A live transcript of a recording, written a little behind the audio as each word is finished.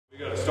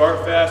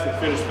start fast and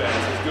finish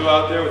fast. Let's go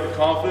out there with the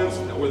confidence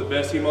that we're the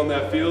best team on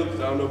that field, because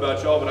I don't know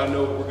about y'all, but I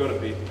know what we're going to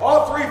be.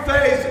 All three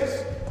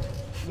phases,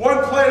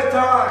 one play at a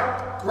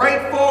time.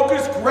 Great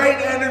focus, great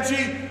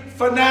energy,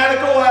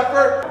 fanatical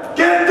effort.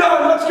 Get it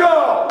done, let's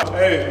go!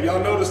 Hey,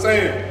 y'all know the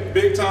saying,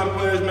 big time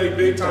players make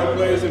big time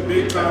plays in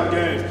big time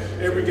games.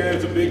 Every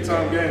game's a big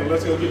time game.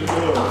 Let's go get it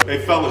done.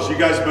 Hey fellas, you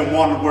guys have been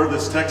wanting to wear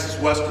this Texas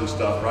Western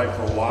stuff, right,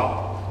 for a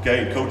while?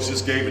 Okay, and Coach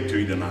just gave it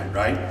to you tonight,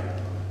 right?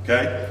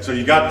 Okay, so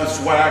you got the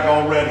swag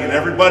already, and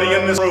everybody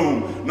in this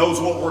room knows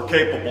what we're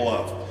capable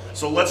of.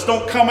 So let's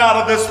don't come out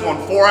of this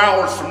one 4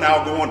 hours from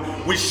now going,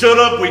 we should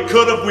have, we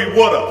could have, we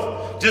would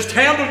have. Just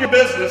handle your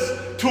business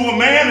to a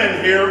man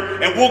in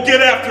here, and we'll get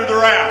after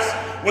their ass.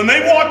 When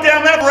they walked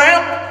down that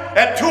ramp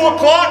at 2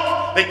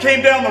 o'clock, they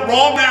came down the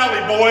wrong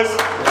alley, boys.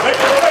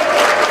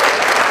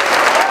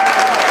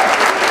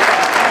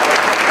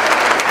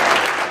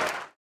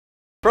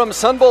 From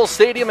Sun Bowl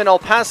Stadium in El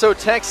Paso,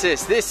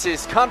 Texas, this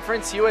is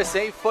Conference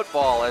USA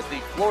football as the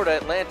Florida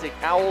Atlantic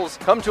Owls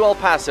come to El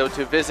Paso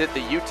to visit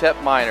the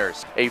UTEP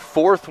Miners. A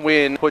fourth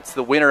win puts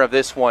the winner of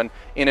this one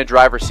in a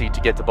driver's seat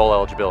to get to bowl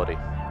eligibility.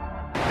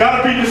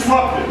 Gotta be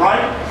disrupted,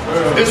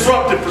 right?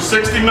 Disrupted for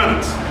 60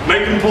 minutes,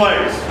 making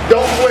plays.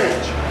 Don't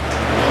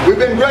flinch. We've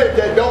been great at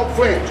that, don't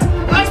flinch.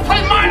 Let's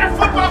play minor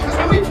football, because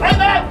when we play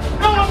that,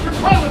 no one can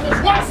play with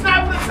us. One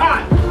snap at a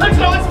time. Let's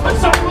go, let's put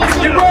something. Let's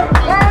get it.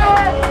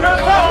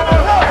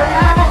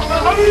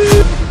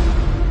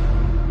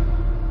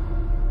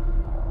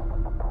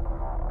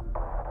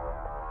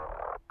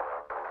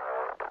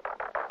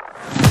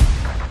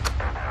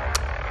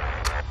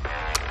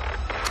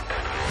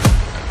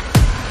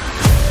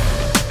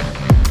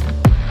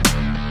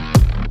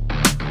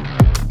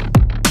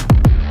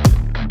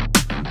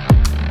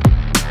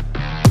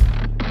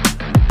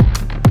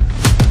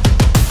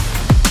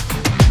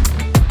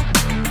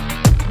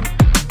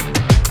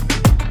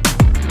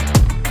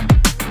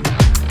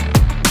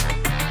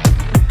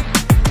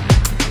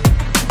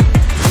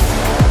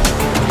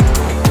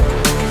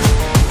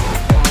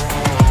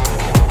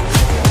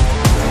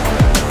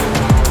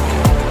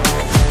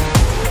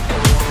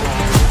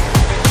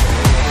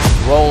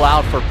 Roll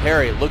out for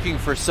Perry, looking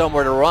for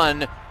somewhere to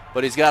run,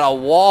 but he's got a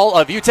wall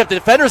of UTEP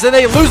defenders, and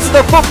they lose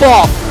the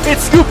football.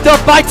 It's scooped up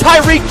by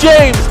Tyreek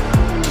James.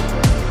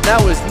 That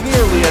was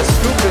nearly a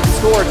scoop and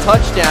score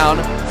touchdown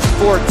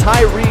for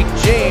Tyreek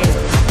James.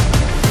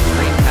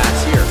 Green pass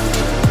here,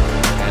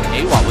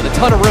 and Awat with a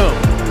ton of room,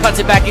 cuts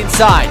it back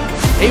inside.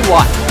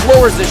 Awat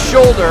lowers the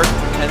shoulder,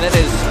 and then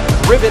is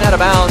driven out of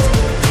bounds.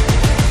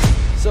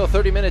 So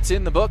 30 minutes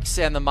in the books,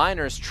 and the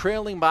Miners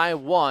trailing by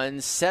 1,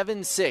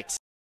 7-6.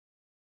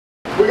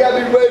 We got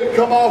to be ready to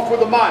come off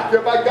with a mic.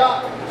 Everybody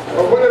got it?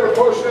 Or whatever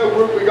personnel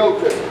group we go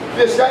to.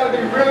 Just got to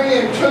be really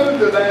in tune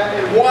to that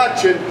and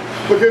watching,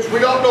 because we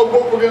don't know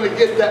what we're going to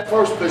get that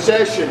first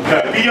possession.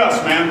 Okay, be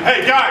us, man.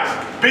 Hey guys,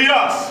 be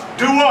us.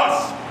 Do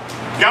us.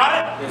 Got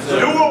it? Yes,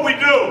 do what we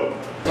do.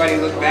 Everybody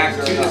look back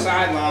to the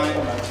sideline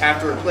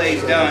after a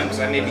play's done,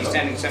 because I may be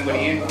sending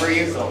somebody in for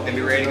you, then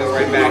be ready to go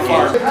right back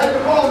in. Had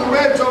the ball in the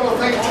red zone, I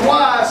think,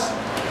 twice.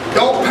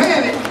 Don't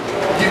panic.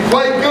 You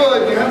play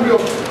good. You have to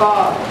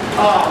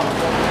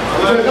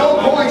no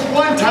points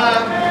one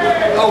time,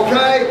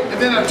 okay,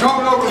 and then a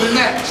turnover the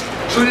next.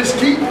 So just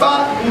keep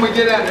fighting when we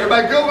get out there.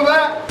 Everybody good with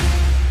that?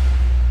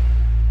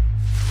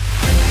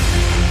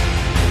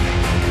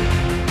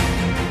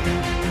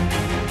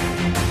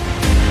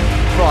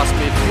 Cross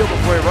midfield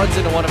before he runs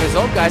into one of his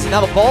own guys, and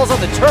now the ball's on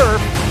the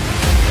turf,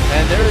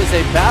 and there is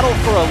a battle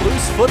for a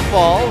loose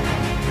football.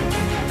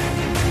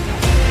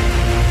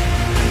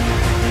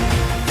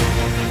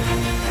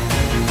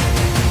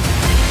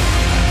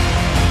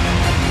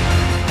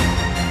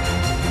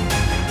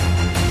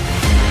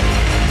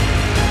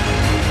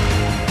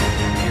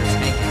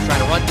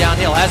 Run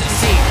downhill, has it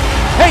seen.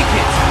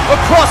 Hankins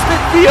across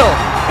midfield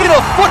in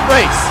a foot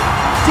race.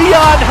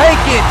 Deion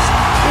Hankins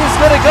is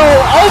going to go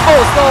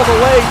almost all the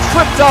way,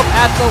 tripped up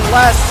at the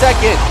last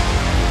second.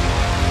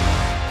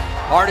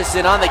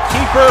 Hardison on the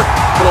keeper,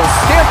 will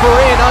scamper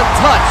in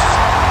untouched.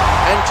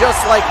 And just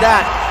like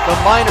that, the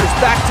Miners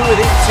back to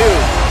within 2.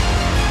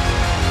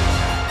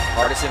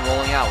 Hardison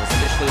rolling out, was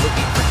initially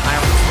looking for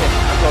Tyron Smith.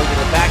 Going to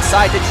the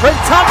backside to Trent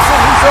Thompson,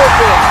 who's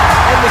open.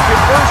 And the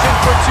conversion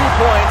for 2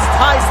 points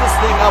ties this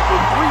thing up with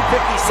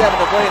 3:57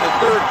 to play in the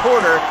third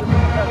quarter.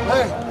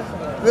 Hey,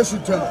 listen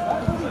to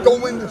me.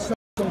 Go win this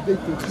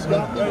defense.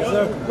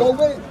 Go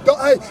win.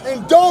 Hey,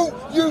 and don't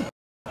you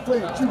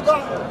flinch. You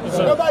got it.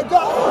 Everybody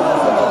got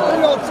it.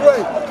 3 on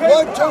 3.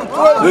 1,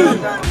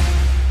 2, 3.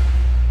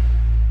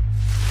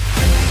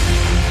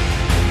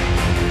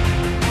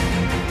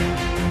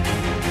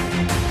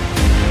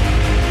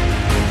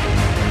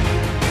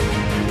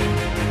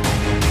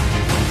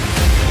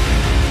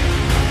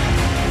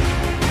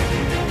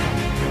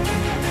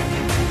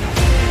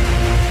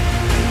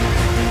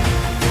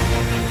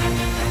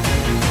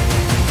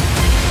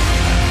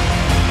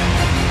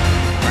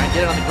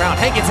 Get it on the ground.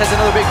 Hankins has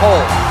another big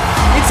hole.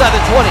 Inside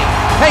the 20.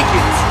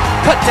 Hankins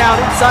cut down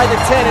inside the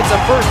 10. It's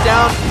a first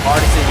down.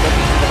 Hardison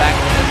looking to the back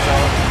of the end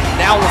zone.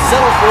 Now will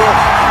settle for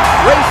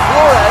Ray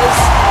Flores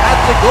at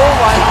the goal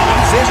line.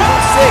 He's in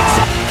for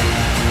 6.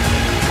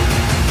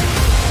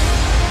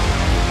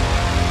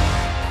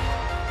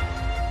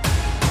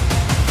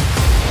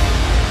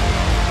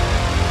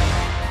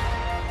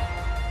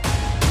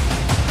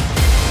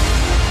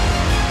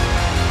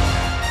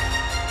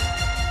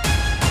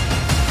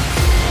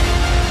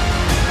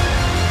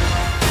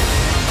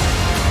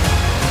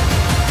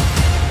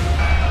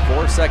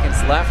 4 seconds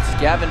left.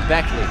 Gavin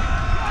Baechle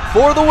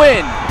for the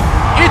win.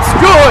 It's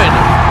good!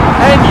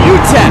 And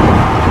UTEP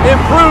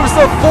improves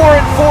the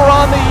 4-4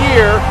 on the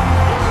year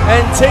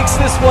and takes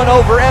this one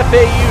over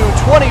FAU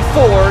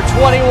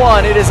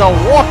 24-21. It is a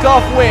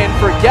walk-off win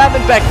for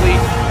Gavin Baechle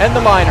and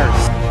the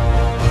Miners.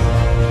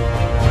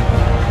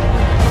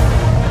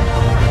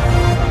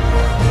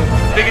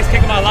 Biggest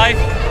kick of my life.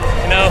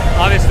 You know,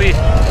 obviously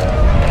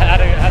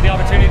had the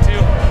opportunity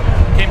to.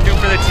 Came through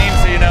for the team,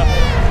 so you know,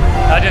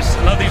 I just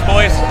love these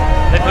boys.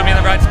 They put me in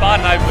the right spot,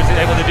 and I was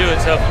able to do it.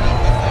 So,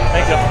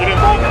 thank you.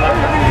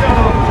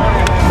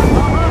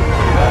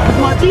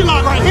 My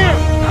G-lock right here.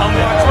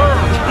 Helmet.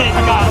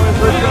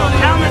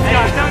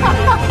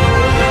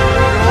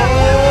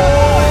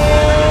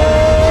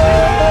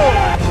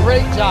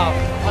 Great job.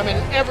 I mean,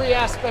 in every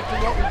aspect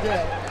of what we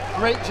did,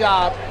 great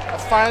job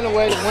of finding a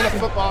way to win a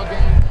football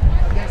game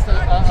against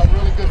a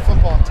really good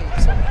football team.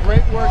 So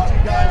great work,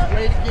 you guys.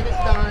 Way to get it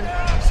done.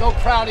 So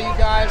proud of you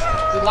guys.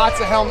 Did lots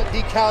of helmet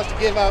decals to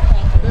give up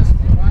for this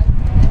one, right?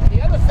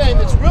 The other thing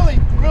that's really,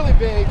 really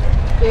big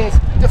is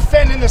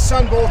defending the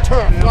Sun Bowl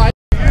turf, right?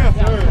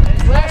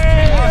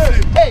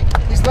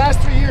 These last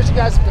 3 years, you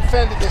guys have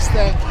defended this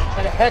thing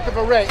at a heck of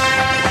a rate.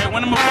 Hey,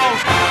 one of my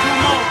balls, 2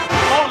 more,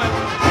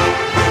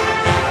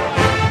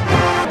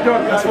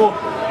 That's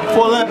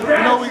 4 left. You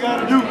know what we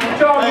gotta do.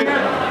 Hey.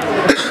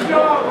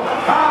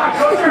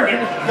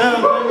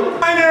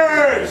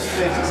 Miners!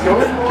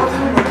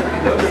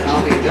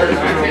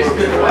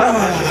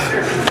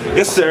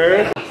 Yes,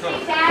 sir.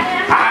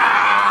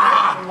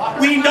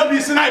 We in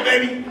W tonight,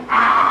 baby.